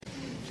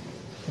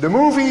The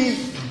movie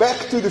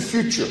Back to the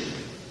Future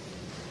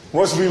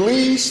was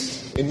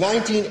released in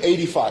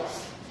 1985,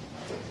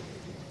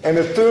 and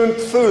it turned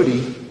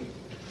 30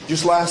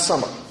 just last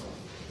summer.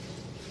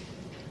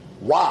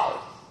 Wow,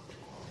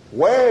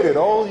 where did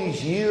all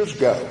these years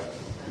go?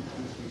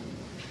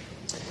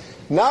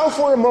 Now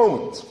for a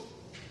moment,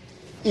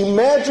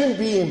 imagine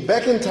being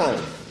back in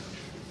time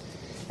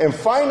and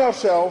find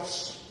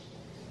ourselves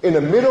in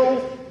the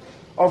middle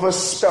of a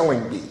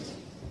spelling bee.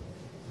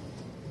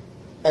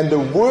 And the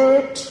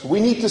word we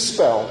need to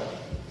spell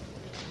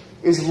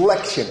is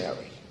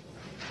lectionary.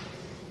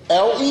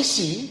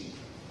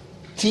 Lectionary.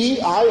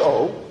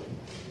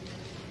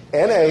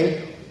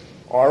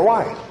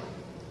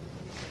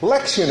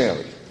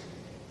 Lectionary.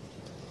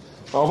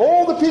 Of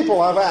all the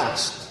people I've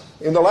asked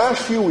in the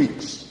last few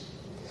weeks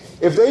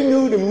if they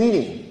knew the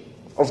meaning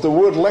of the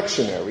word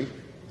lectionary,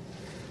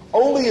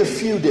 only a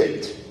few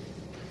did.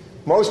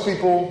 Most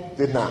people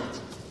did not.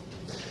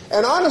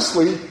 And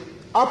honestly,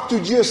 up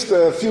to just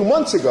a few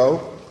months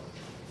ago,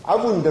 I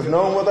wouldn't have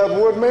known what that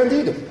word meant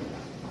either.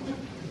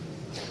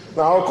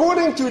 Now,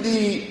 according to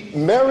the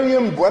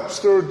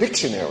Merriam-Webster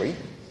dictionary,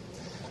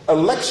 a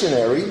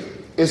lectionary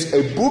is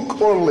a book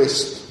or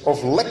list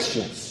of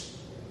lections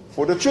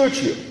for the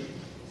church year.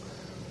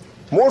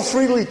 More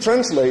freely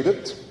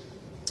translated,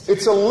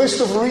 it's a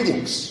list of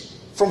readings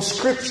from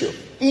Scripture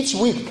each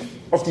week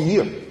of the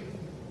year.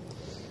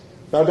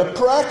 Now, the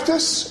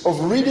practice of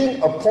reading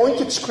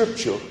appointed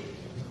Scripture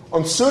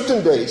on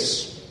certain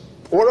days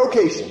or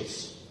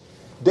occasions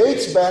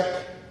dates back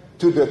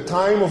to the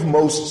time of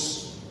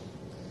Moses.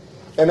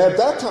 And at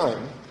that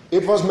time,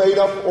 it was made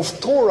up of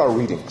Torah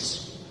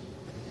readings.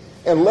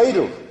 And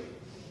later,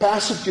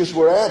 passages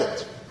were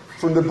added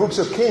from the books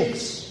of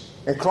Kings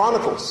and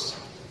Chronicles,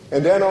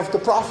 and then of the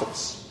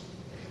prophets.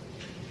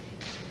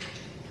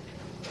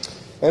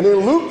 And in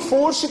Luke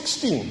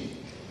 4:16,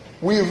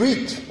 we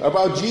read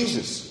about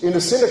Jesus in the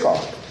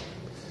synagogue,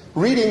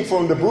 reading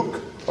from the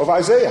book of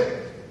Isaiah.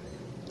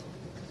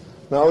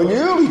 Now, in the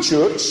early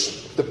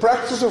church, the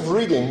practice of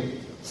reading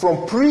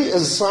from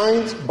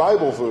pre-assigned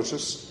Bible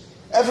verses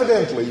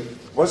evidently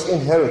was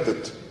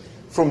inherited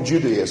from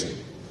Judaism.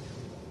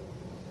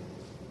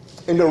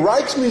 In the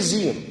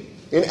Rijksmuseum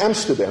in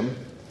Amsterdam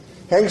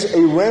hangs a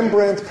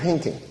Rembrandt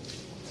painting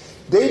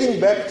dating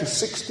back to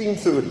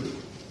 1630,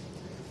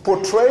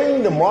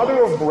 portraying the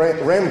mother of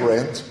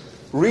Rembrandt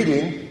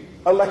reading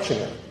a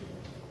lectionary.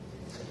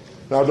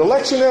 Now, the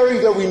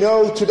lectionary that we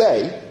know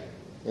today,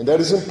 and that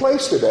is in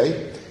place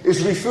today,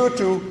 is referred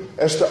to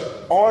as the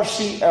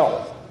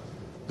RCL,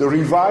 the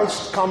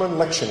Revised Common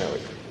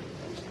Lectionary,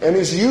 and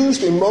is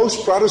used in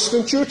most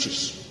Protestant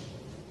churches.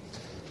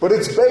 But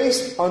it's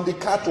based on the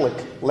Catholic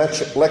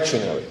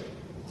lectionary.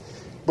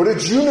 But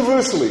it's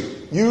universally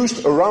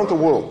used around the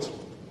world,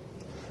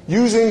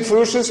 using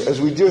verses, as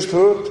we just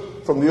heard,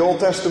 from the Old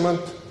Testament,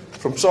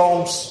 from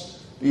Psalms,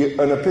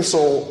 an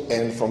epistle,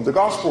 and from the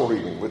Gospel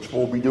reading, which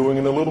we'll be doing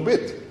in a little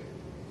bit.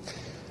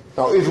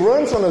 Now, it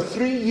runs on a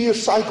 3-year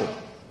cycle,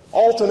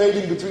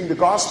 alternating between the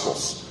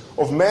Gospels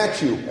of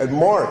Matthew and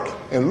Mark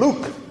and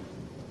Luke.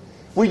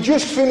 We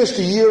just finished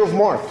the year of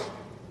Mark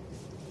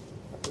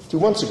 2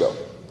 months ago.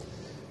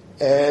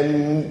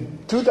 And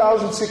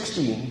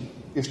 2016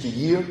 is the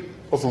year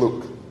of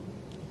Luke,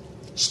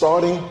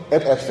 starting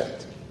at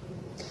Advent.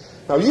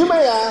 Now, you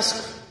may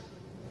ask,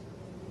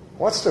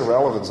 what's the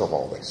relevance of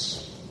all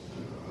this?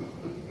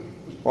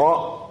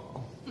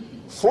 Well,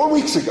 4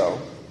 weeks ago,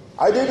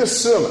 I did a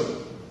sermon.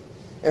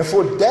 And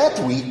for that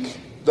week,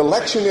 the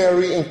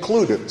lectionary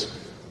included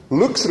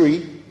Luke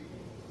 3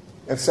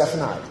 and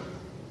Zephaniah.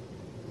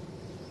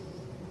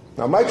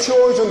 Now, my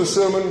choice on the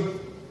sermon,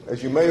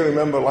 as you may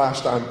remember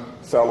last time,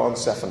 fell on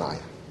Zephaniah.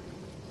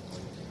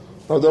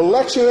 Now, the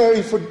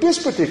lectionary for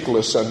this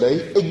particular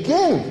Sunday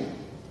again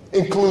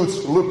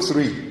includes Luke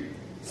 3,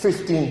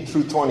 15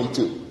 through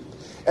 22.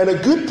 And a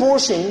good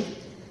portion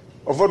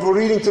of what we're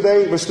reading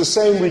today was the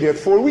same we did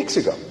 4 weeks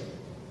ago.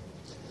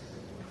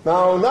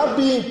 Now, not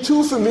being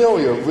too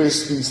familiar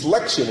with these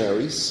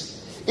lectionaries,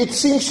 it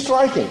seems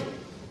striking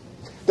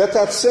that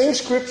that same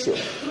scripture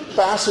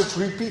passage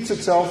repeats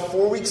itself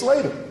 4 weeks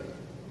later.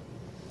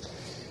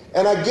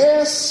 And I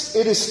guess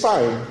it is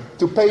time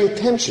to pay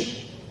attention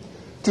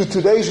to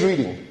today's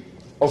reading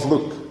of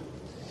Luke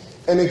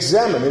and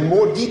examine in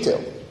more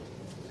detail.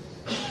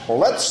 Well,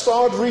 let's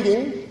start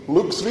reading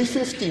Luke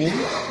 3:15.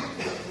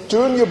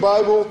 Turn your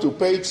Bible to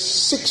page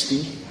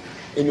 60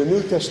 in the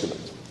New Testament.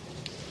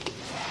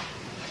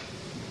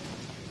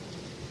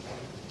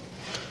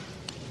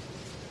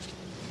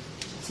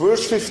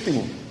 Verse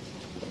 15.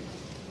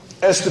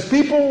 As the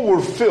people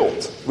were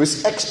filled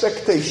with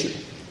expectation,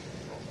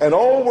 and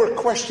all were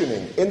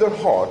questioning in their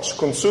hearts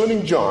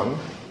concerning John,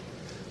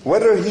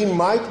 whether he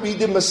might be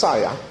the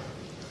Messiah,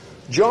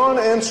 John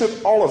answered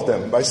all of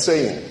them by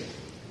saying,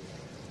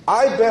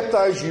 I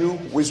baptize you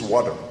with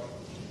water,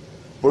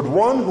 but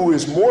one who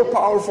is more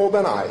powerful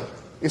than I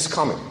is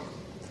coming.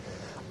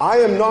 I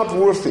am not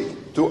worthy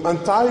to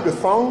untie the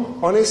thong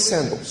on his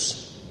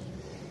sandals.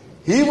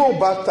 He will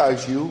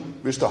baptize you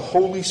with the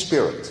Holy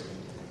Spirit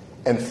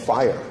and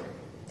fire.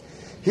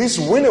 His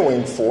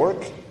winnowing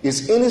fork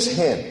is in his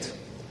hand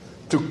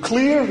to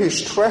clear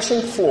his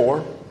threshing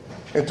floor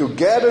and to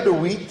gather the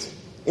wheat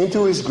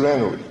into his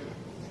granary.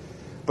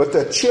 But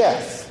the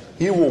chaff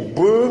he will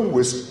burn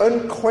with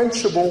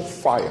unquenchable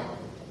fire.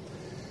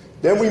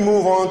 Then we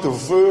move on to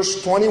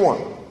verse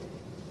 21.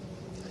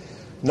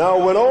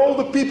 Now when all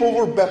the people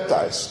were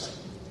baptized,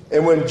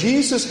 and when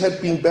Jesus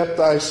had been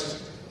baptized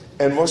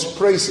and was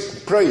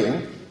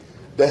praying,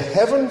 the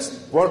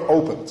heavens were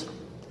opened,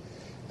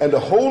 and the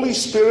Holy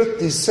Spirit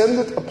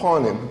descended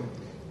upon him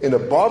in a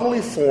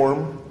bodily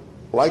form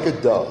like a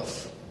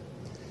dove.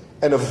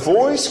 And a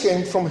voice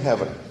came from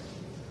heaven,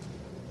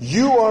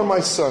 "You are my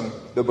Son,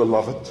 the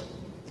beloved.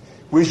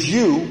 With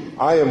you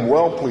I am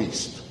well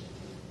pleased."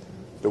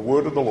 The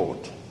word of the Lord.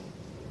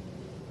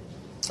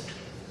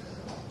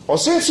 Well,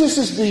 since this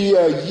is the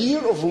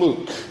year of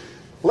Luke,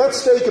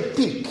 let's take a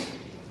peek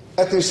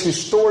at this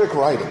historic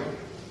writing.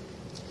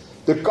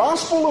 The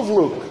Gospel of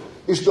Luke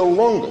is the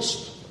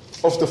longest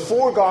of the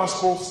 4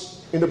 Gospels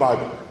in the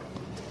Bible,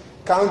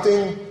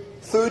 counting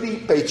 30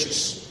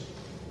 pages.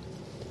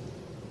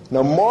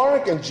 Now,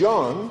 Mark and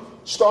John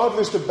start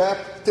with the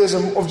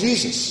baptism of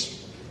Jesus.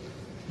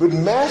 But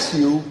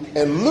Matthew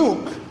and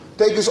Luke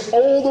take us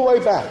all the way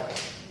back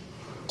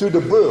to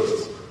the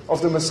birth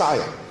of the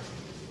Messiah.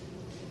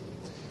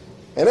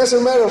 And as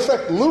a matter of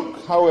fact,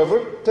 Luke,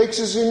 however, takes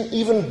us in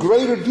even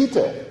greater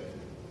detail.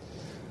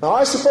 Now,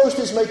 I suppose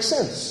this makes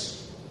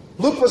sense.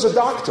 Luke was a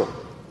doctor.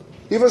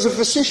 He was a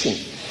physician.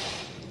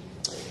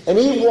 And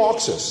he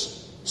walks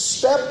us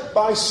step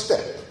by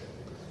step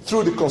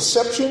through the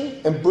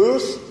conception and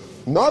birth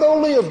not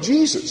only of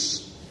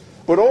Jesus,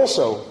 but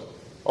also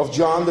of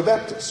John the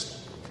Baptist.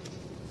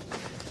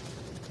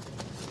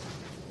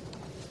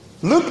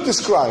 Luke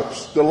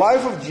describes the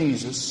life of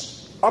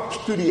Jesus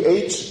up to the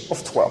age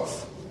of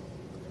 12.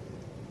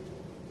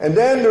 And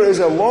then there is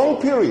a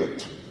long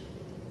period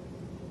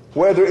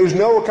where there is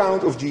no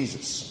account of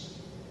Jesus.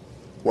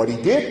 What he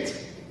did,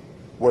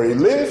 where he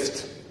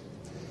lived.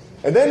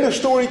 And then the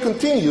story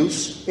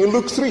continues in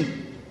Luke 3.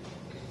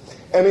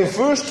 And in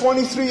verse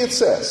 23 it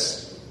says,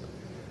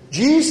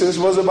 Jesus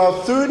was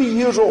about 30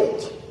 years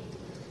old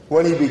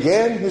when he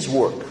began his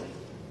work.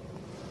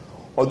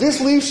 Well, this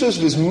leaves us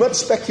with much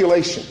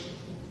speculation.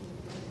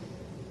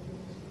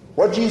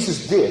 What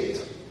Jesus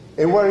did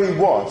and where he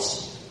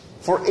was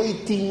for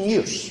 18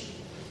 years.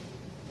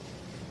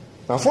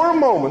 Now for a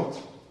moment,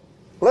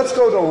 let's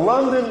go to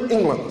London,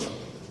 England,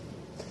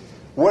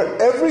 where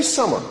every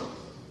summer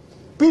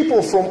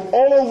people from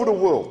all over the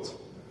world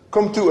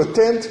come to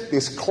attend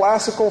this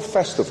classical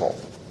festival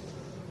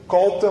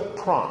called the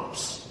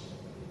Proms.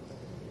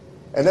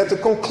 And at the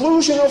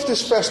conclusion of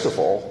this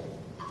festival,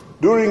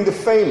 during the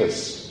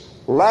famous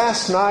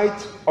last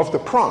night of the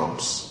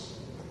Proms,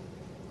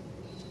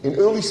 in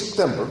early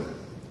September,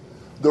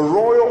 the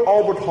Royal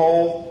Albert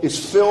Hall is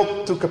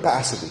filled to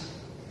capacity.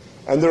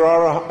 And there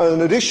are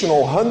an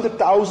additional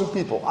 100,000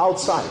 people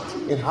outside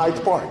in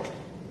Hyde Park.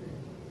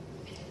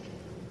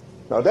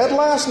 Now that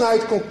last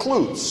night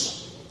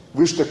concludes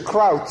with the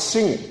crowd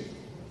singing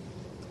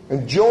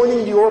and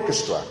joining the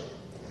orchestra,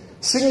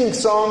 singing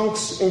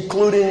songs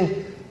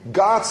including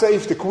God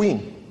Save the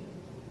Queen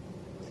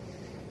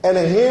and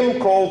a hymn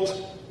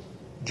called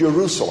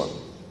Jerusalem,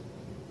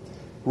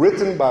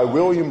 written by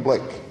William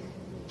Blake.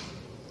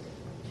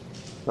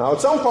 Now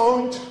at some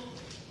point,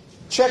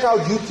 check out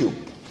YouTube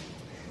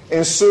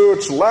and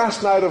search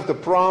Last Night of the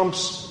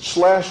Proms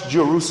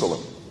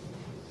 /Jerusalem.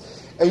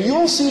 And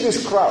you'll see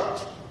this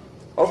crowd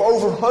of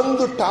over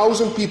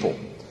 100,000 people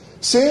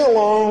sing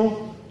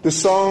along the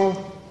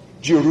song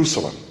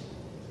Jerusalem.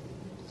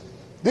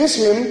 This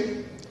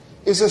hymn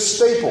is a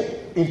staple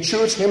in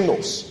church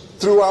hymnals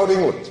throughout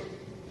England.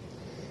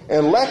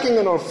 And lacking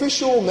an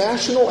official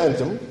national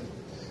anthem,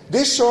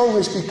 this song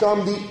has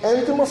become the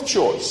anthem of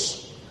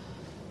choice,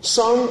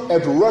 sung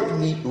at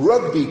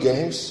rugby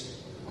games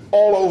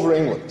all over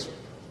England.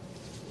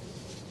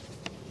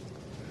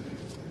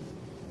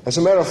 As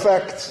a matter of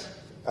fact,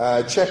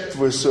 I checked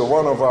with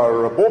one of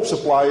our bulb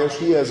suppliers.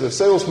 He has a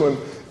salesman.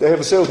 They have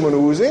a salesman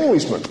who is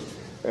Englishman.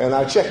 And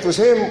I checked with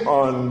him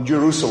on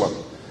Jerusalem.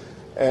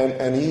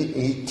 And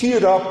he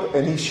teared up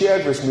and he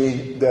shared with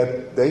me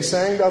that they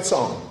sang that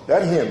song,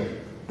 that hymn,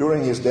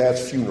 during his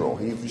dad's funeral.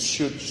 He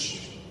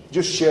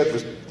just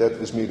shared that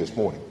with me this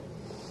morning.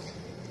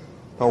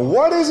 Now,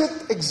 what is it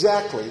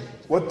exactly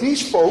what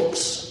these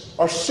folks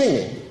are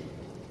singing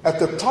at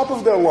the top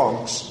of their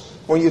lungs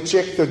when you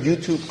check the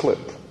YouTube clip?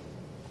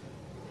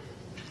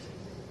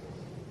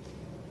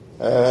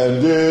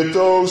 And did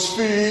those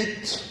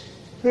feet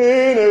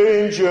in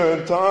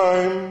ancient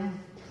time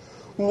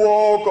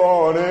walk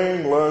on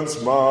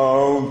England's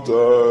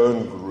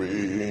mountain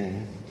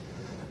green?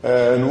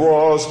 And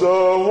was the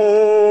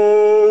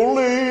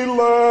holy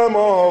Lamb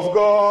of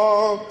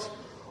God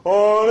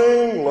on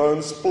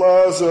England's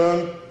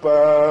pleasant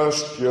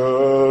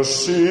pasture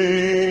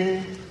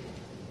seen?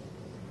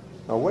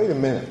 Now wait a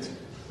minute.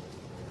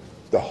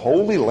 The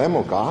holy Lamb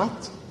of God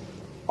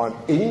on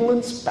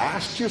England's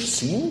pasture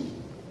scene?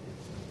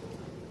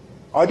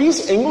 Are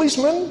these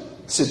Englishmen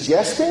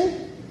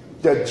suggesting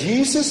that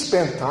Jesus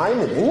spent time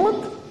in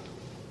England?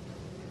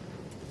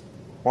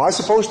 Well, I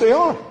suppose they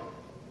are.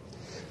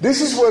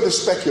 This is where the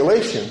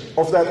speculation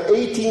of that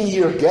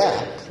 18-year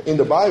gap in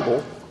the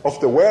Bible of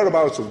the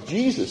whereabouts of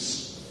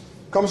Jesus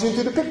comes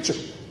into the picture.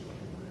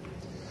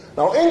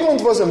 Now,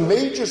 England was a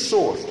major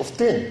source of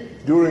tin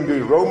during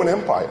the Roman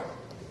Empire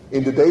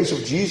in the days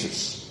of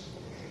Jesus.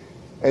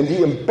 And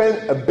the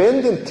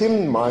abandoned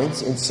tin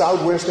mines in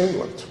southwest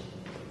England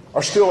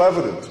are still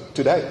evident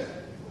today.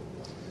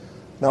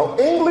 Now,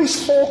 English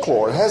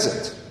folklore has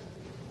it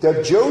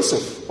that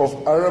Joseph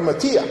of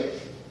Arimathea,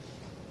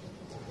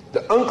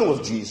 the uncle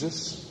of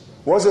Jesus,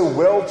 was a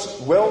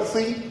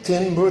wealthy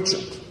tin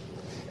merchant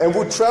and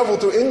would travel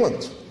to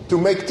England to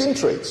make tin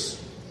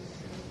trades.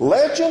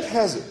 Legend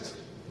has it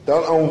that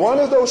on one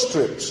of those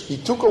trips he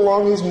took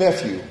along his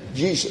nephew,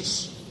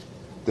 Jesus,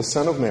 the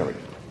son of Mary.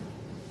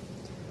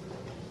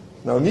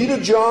 Now, neither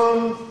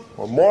John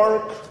or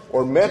Mark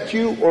or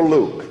Matthew or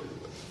Luke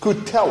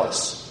could tell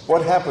us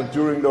what happened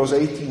during those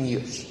 18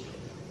 years.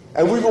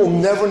 And we will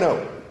never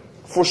know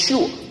for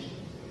sure.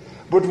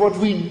 But what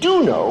we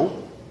do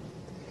know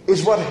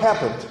is what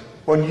happened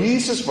when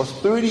Jesus was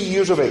 30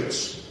 years of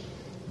age,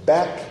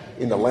 back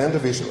in the land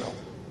of Israel.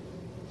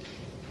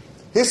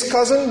 His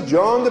cousin,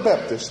 John the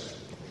Baptist,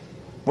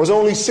 was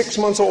only 6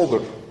 months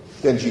older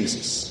than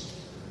Jesus,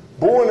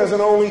 born as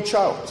an only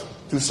child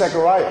to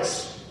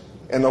Zacharias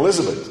and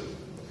Elizabeth.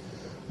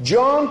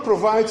 John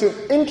provides an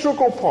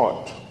integral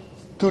part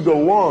to the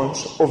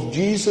launch of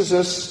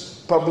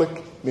Jesus' public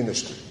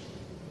ministry.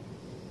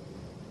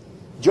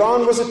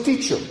 John was a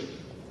teacher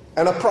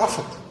and a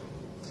prophet,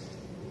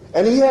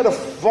 and he had a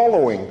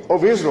following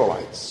of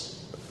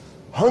Israelites,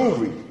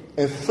 hungry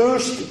and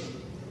thirsty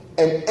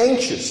and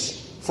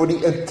anxious for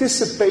the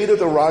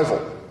anticipated arrival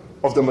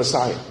of the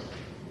Messiah.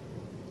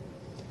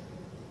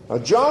 Now,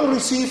 John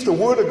received the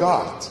word of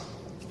God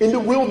in the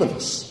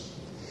wilderness,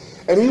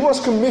 and he was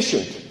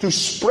commissioned to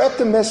spread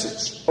the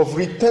message of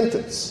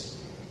repentance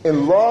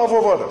and love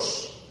of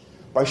others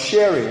by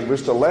sharing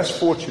with the less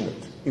fortunate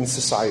in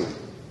society.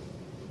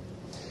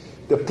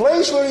 The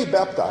place where he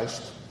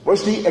baptized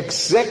was the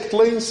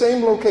exactly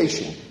same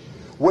location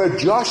where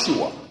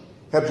Joshua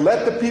had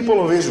led the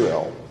people of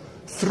Israel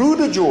through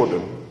the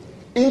Jordan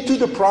into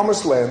the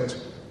promised land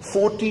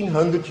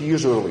 1400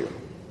 years earlier,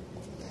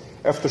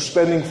 after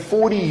spending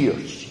 40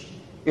 years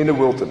in the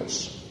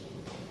wilderness.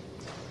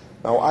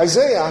 Now,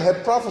 Isaiah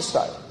had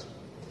prophesied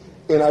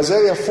in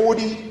Isaiah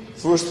 40,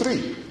 verse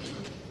 3,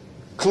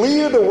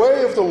 "Clear the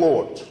way of the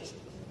Lord.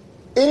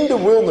 In the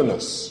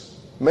wilderness,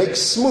 make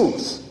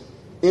smooth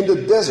in the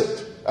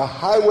desert a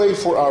highway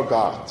for our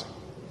God."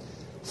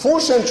 4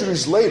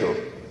 centuries later,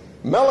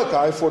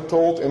 Malachi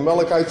foretold in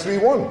Malachi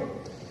 3:1,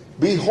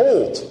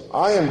 "Behold,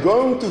 I am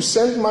going to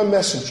send my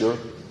messenger,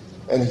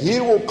 and he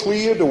will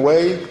clear the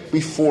way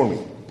before me."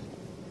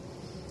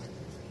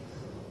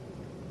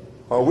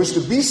 With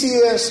the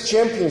BCS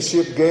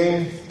championship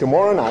game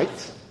tomorrow night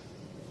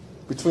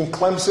between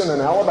Clemson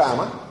and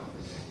Alabama,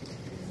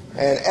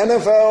 and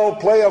NFL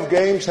playoff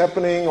games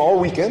happening all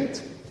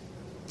weekend,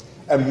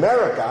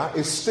 America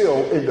is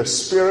still in the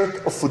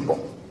spirit of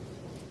football.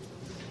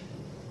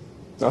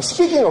 Now,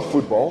 speaking of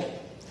football,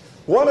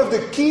 one of the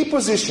key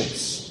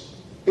positions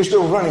is the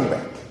running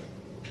back.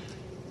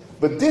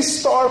 But this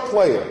star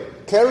player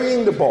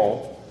carrying the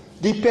ball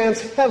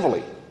depends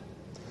heavily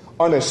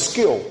on a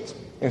skilled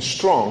and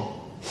strong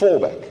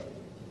fullback.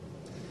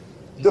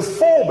 The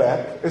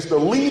fullback is the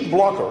lead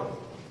blocker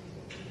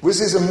with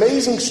his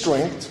amazing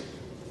strength,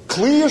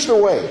 clears the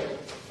way,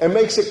 and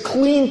makes a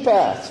clean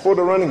path for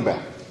the running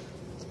back.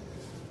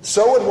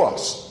 So it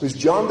was with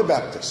John the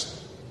Baptist,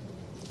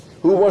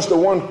 who was the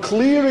one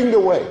clearing the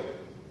way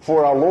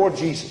for our Lord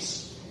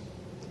Jesus,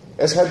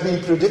 as had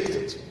been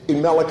predicted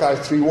in Malachi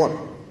 3:1.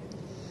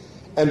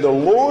 "And the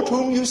Lord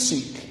whom you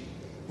seek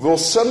will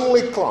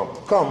suddenly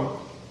come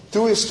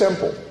to his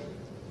temple,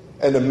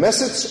 and the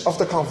message of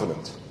the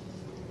covenant,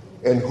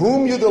 in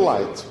whom you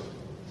delight,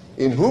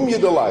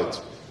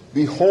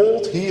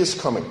 behold, he is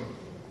coming."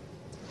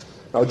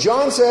 Now,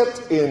 John said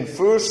in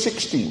verse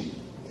 16,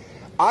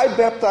 "I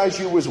baptize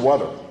you with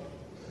water,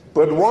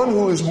 but one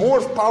who is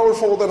more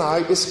powerful than I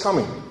is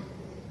coming."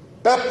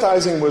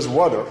 Baptizing with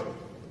water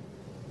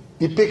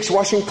depicts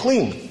washing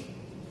clean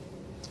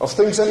of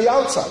things on the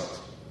outside.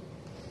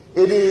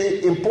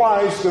 It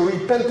implies the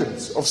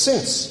repentance of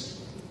sins.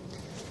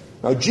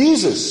 Now,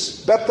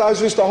 Jesus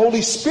baptized with the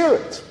Holy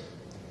Spirit,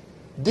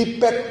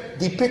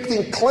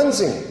 depicting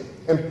cleansing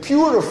and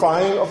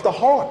purifying of the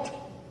heart,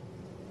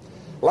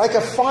 like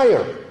a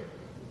fire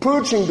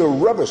purging the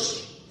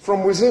rubbish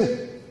from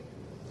within.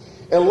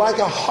 And like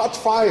a hot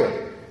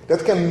fire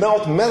that can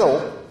melt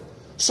metal,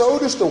 so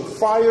does the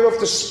fire of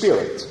the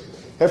Spirit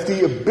have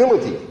the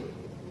ability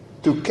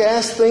to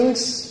cast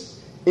things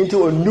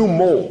into a new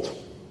mold.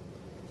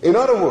 In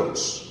other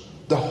words,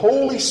 the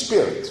Holy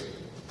Spirit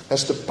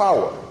has the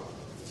power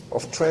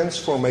of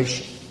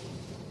transformation.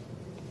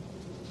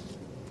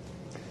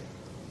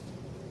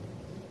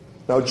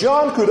 Now,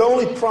 John could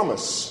only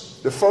promise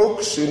the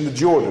folks in the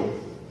Jordan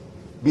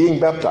being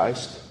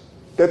baptized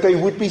that they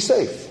would be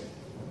saved.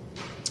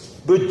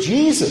 But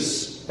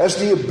Jesus has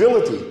the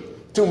ability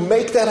to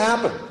make that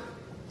happen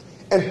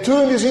and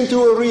turn this into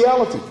a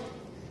reality.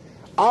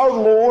 Our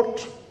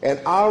Lord and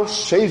our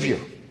Savior.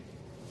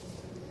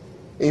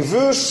 In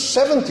verse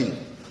 17,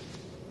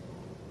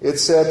 it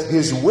said,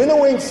 his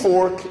winnowing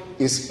fork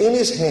is in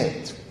his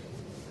hand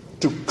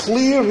to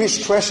clear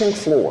his threshing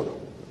floor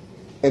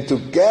and to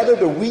gather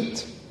the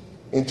wheat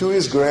into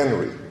his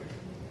granary.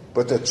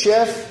 But the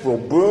chaff will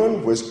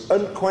burn with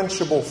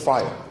unquenchable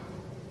fire.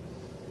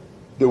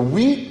 The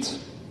wheat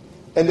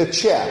and the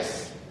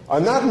chaff are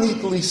not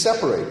neatly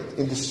separated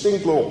in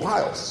distinct little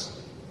piles.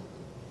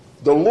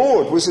 The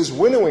Lord, with his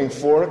winnowing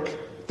fork,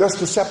 does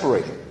the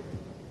separating.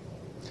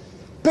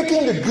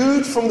 Picking the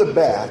good from the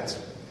bad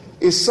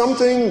is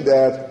something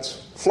that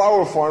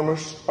flower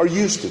farmers are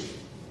used to.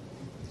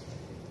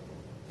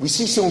 We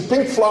see some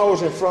pink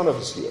flowers in front of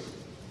us here.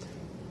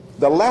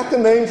 The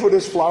Latin name for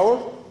this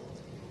flower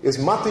is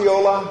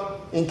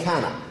Matthiola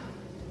incana.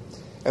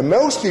 And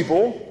most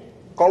people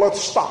call it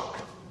stock.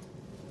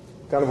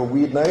 Kind of a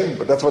weird name,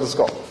 but that's what it's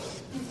called.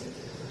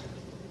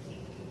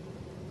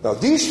 Now,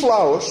 these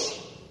flowers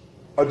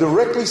are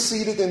directly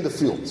seeded in the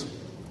field.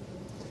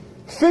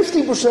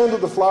 50% of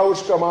the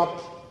flowers come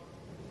up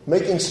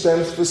making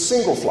stems with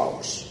single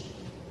flowers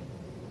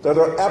that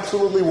are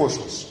absolutely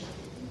worthless.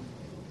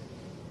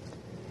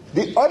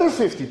 The other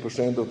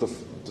 50%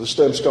 of the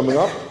stems coming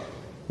up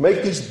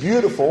make these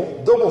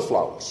beautiful double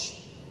flowers,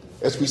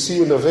 as we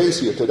see in the vase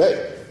here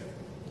today.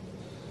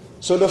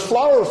 So the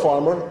flower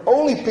farmer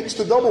only picks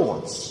the double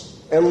ones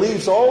and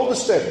leaves all the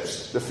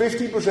stems, the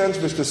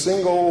 50% with the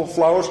single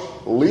flowers,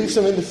 leaves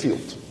them in the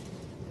field.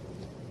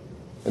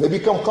 And they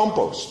become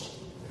compost.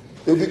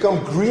 They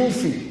become green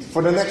feed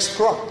for the next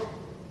crop.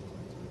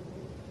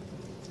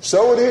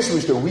 So it is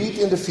with the wheat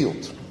in the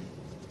field.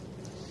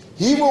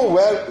 He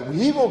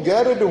will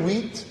gather the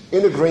wheat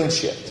in the grain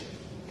shed,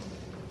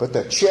 but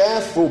the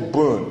chaff will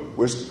burn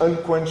with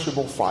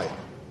unquenchable fire.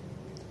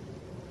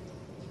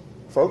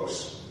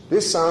 Folks,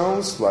 this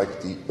sounds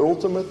like the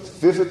ultimate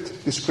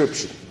vivid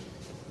description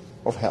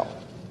of hell.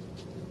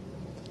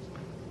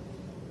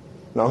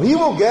 Now he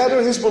will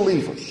gather his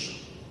believers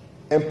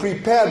and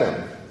prepare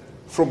them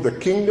from the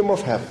kingdom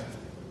of heaven,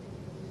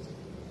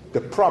 the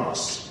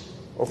promise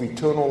of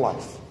eternal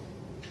life.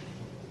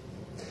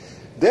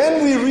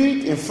 Then we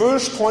read in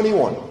verse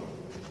 21,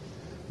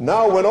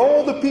 now when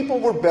all the people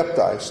were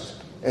baptized,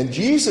 and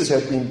Jesus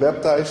had been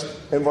baptized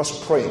and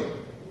was praying,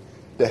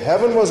 the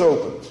heaven was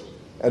opened,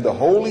 and the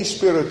Holy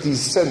Spirit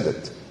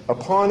descended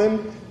upon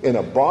him in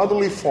a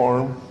bodily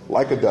form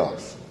like a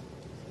dove.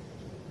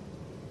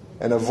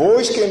 And a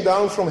voice came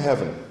down from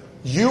heaven,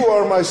 you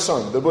are my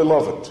Son, the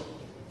beloved.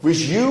 With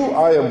you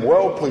I am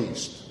well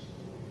pleased.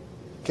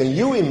 Can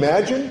you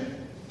imagine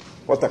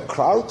what the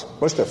crowd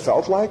must have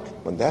felt like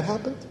when that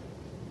happened?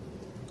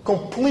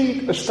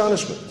 Complete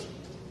astonishment.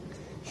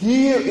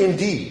 Here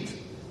indeed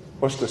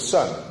was the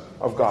Son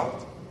of God.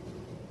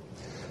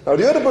 Now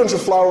the other bunch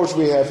of flowers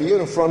we have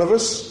here in front of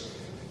us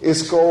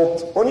is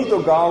called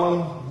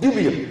Ornithogalum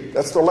dubium.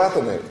 That's the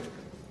Latin name.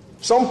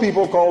 Some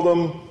people call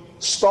them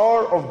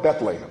Star of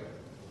Bethlehem.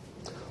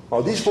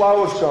 Well, these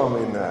flowers come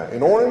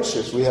in orange,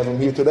 as we have them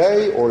here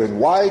today, or in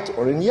white,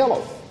 or in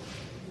yellow.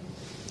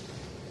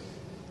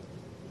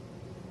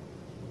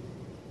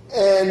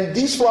 And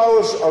these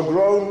flowers are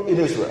grown in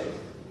Israel.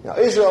 Now,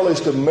 Israel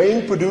is the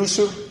main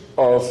producer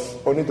of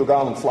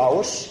Ornithogalum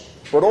flowers,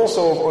 but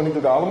also of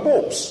Ornithogalum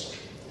bulbs.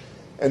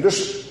 And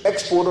thus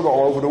exported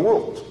all over the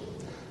world.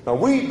 Now,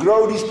 we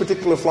grow these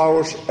particular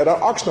flowers at our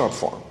Oxnard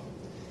farm.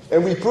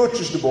 And we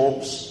purchase the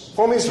bulbs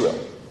from Israel.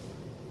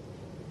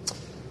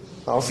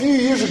 Now, a few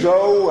years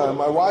ago,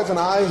 my wife and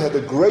I had a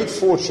great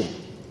fortune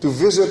to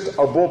visit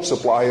a bulb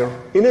supplier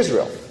in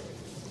Israel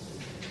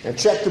and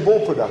check the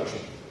bulb production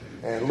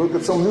and look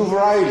at some new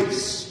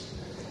varieties.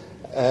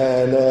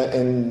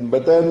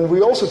 But then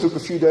we also took a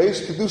few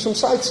days to do some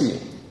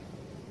sightseeing,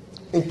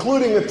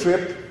 including a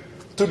trip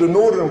to the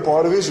northern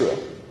part of Israel.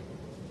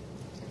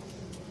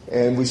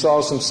 And we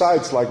saw some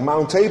sites like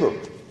Mount Tabor,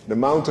 the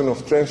mountain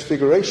of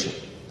transfiguration.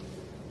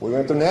 We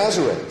went to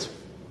Nazareth.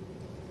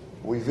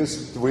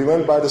 We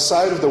went by the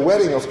site of the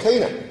wedding of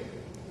Cana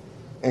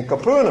and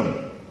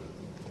Capernaum,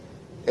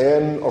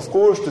 and of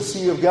course the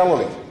Sea of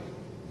Galilee.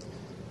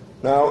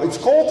 Now it's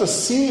called the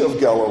Sea of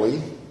Galilee,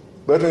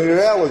 but in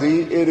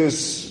reality it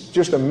is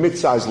just a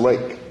mid-sized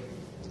lake.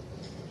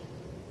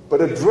 But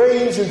it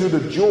drains into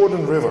the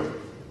Jordan River.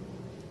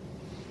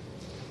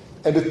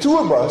 And the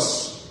tour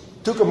bus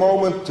took a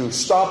moment to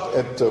stop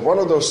at one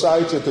of those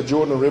sites at the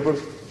Jordan River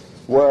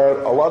where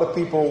a lot of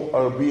people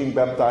are being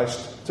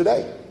baptized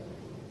today.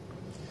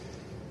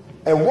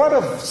 And what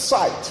a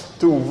sight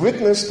to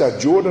witness that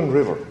Jordan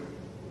River.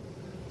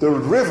 The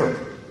river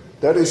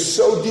that is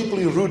so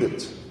deeply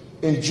rooted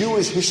in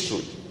Jewish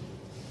history,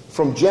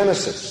 from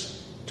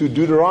Genesis to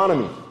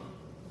Deuteronomy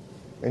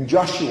and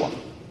Joshua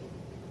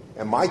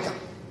and Micah.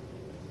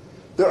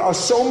 There are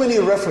so many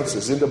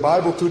references in the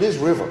Bible to this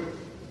river.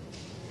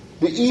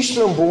 The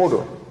eastern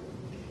border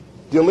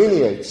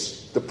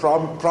delineates the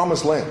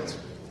promised land.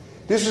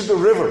 This is the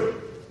river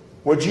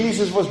where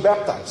Jesus was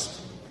baptized,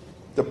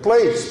 the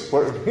place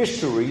where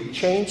history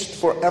changed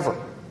forever.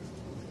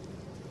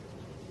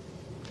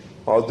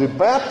 The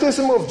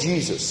baptism of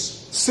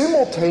Jesus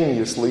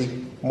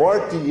simultaneously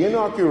marked the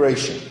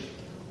inauguration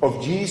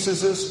of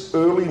Jesus'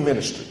 early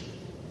ministry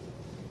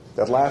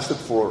that lasted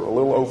for a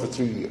little over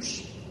 3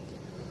 years.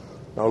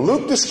 Now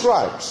Luke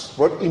describes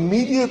what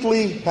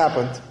immediately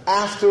happened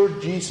after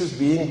Jesus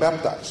being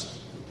baptized.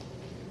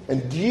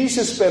 And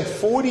Jesus spent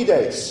 40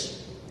 days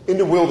in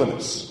the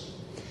wilderness.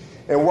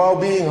 And while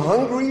being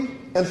hungry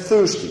and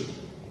thirsty,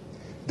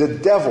 the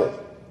devil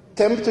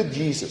tempted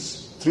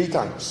Jesus 3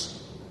 times.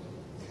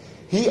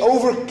 He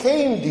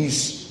overcame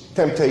these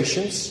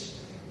temptations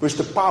with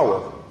the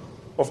power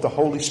of the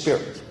Holy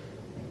Spirit.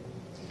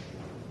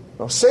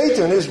 Now,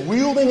 Satan is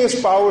wielding his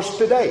powers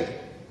today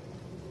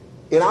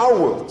in our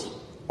world,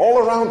 all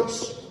around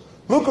us.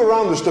 Look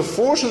around us, the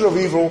forces of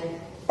evil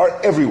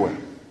are everywhere.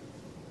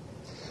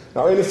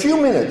 Now, in a few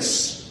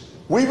minutes,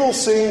 we will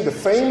sing the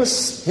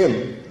famous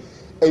hymn,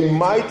 "A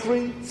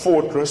Mighty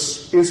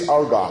Fortress is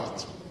Our God."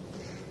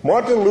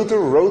 Martin Luther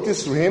wrote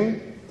this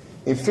hymn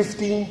in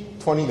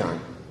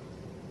 1529.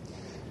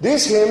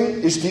 This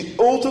hymn is the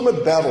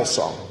ultimate battle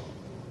song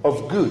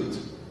of good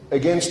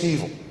against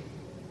evil.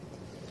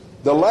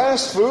 The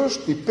last verse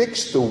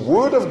depicts the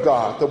Word of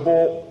God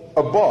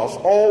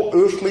above all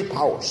earthly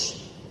powers.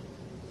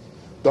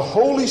 The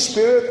Holy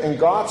Spirit and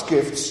God's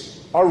gifts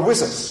are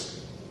with us,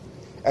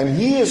 and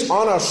He is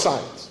on our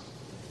side,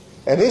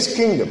 and His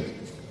kingdom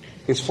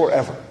is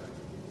forever.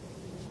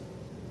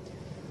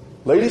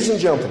 Ladies and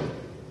gentlemen,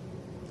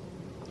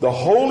 the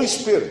Holy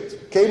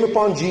Spirit came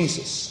upon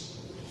Jesus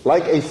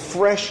like a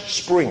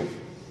fresh spring.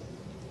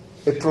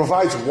 It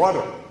provides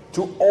water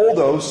to all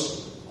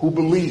those who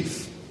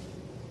believe.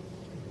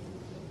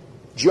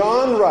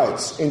 John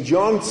writes in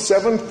John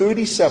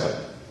 7:37,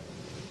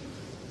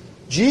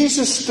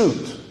 Jesus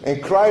stood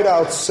and cried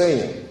out,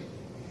 saying,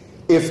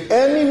 "If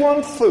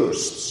anyone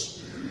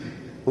thirsts,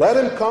 let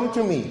him come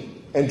to me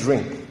and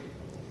drink.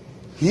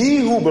 He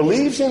who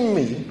believes in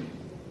me,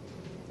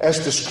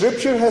 as the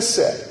scripture has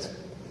said,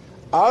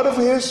 out of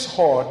his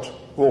heart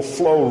will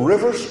flow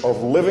rivers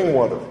of living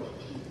water."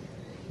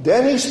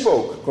 Then he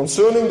spoke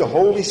concerning the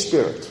Holy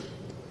Spirit,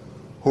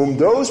 whom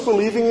those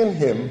believing in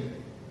him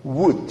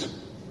would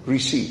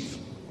receive.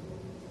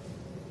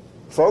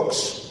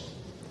 Folks,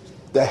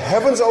 the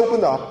heavens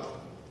opened up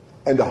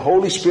and the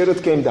Holy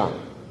Spirit came down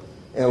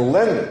and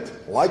landed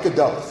like a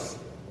dove.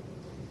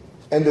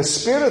 And the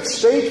Spirit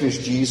stayed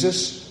with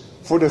Jesus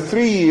for the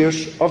 3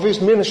 years of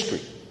his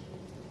ministry.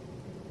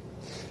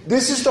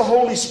 This is the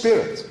Holy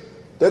Spirit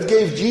that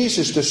gave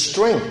Jesus the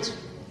strength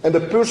and the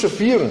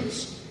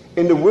perseverance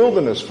in the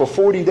wilderness for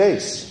 40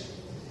 days,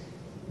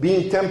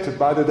 being tempted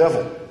by the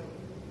devil.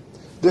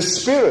 The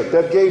Spirit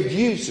that gave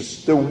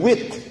Jesus the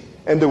wit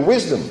and the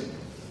wisdom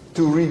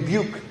to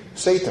rebuke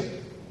Satan.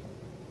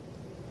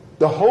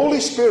 The Holy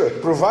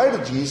Spirit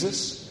provided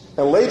Jesus,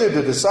 and later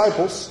the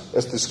disciples,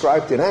 as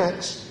described in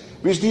Acts,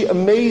 with the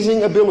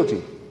amazing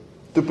ability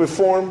to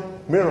perform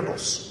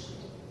miracles.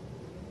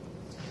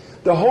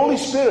 The Holy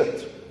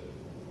Spirit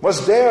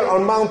was there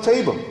on Mount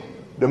Tabor,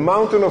 the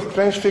mountain of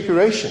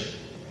transfiguration,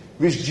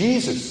 with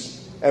Jesus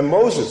and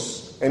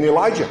Moses and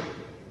Elijah.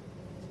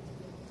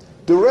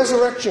 The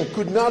resurrection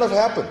could not have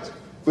happened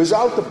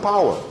without the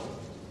power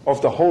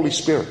of the Holy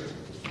Spirit.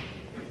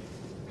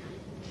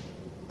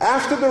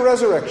 After the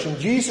resurrection,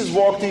 Jesus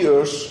walked the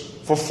earth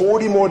for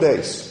 40 more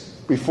days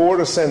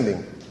before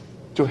ascending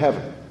to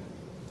heaven.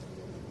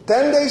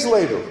 10 days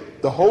later,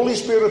 the Holy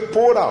Spirit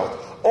poured out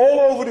all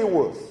over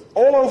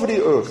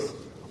the earth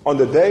on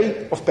the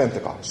day of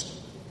Pentecost.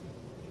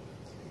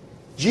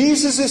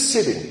 Jesus is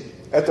sitting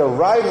at the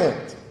right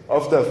hand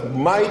of the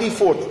mighty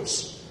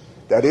fortress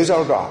that is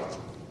our God.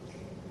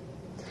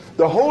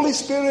 The Holy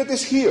Spirit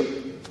is here.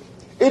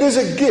 It is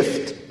a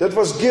gift that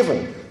was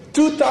given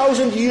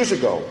 2,000 years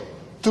ago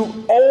to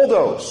all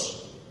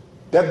those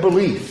that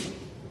believe.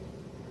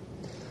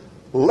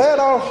 Let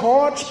our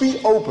hearts be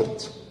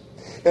opened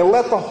and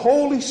let the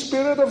Holy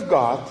Spirit of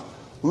God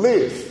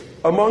live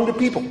among the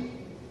people.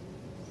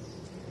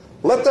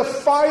 Let the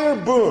fire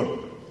burn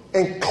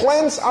and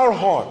cleanse our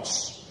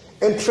hearts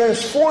and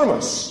transform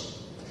us,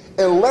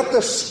 and let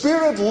the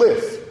Spirit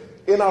live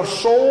in our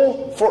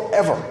soul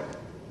forever.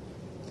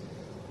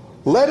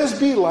 Let us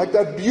be like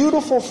that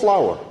beautiful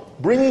flower,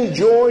 bringing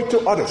joy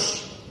to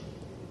others.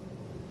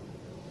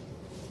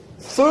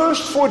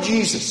 Thirst for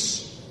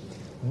Jesus.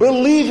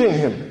 Believe in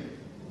Him.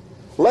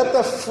 Let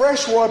the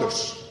fresh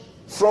waters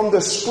from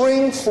the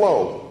spring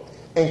flow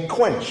and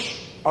quench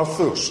our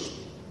thirst.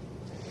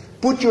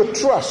 Put your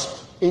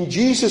trust in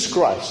Jesus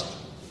Christ,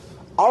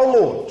 our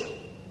Lord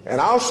and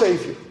our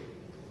Savior,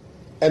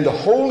 and the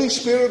Holy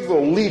Spirit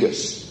will lead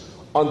us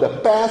on the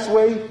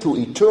pathway to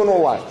eternal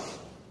life,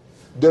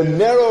 the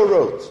narrow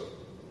road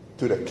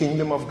to the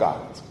kingdom of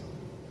God.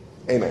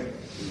 Amen.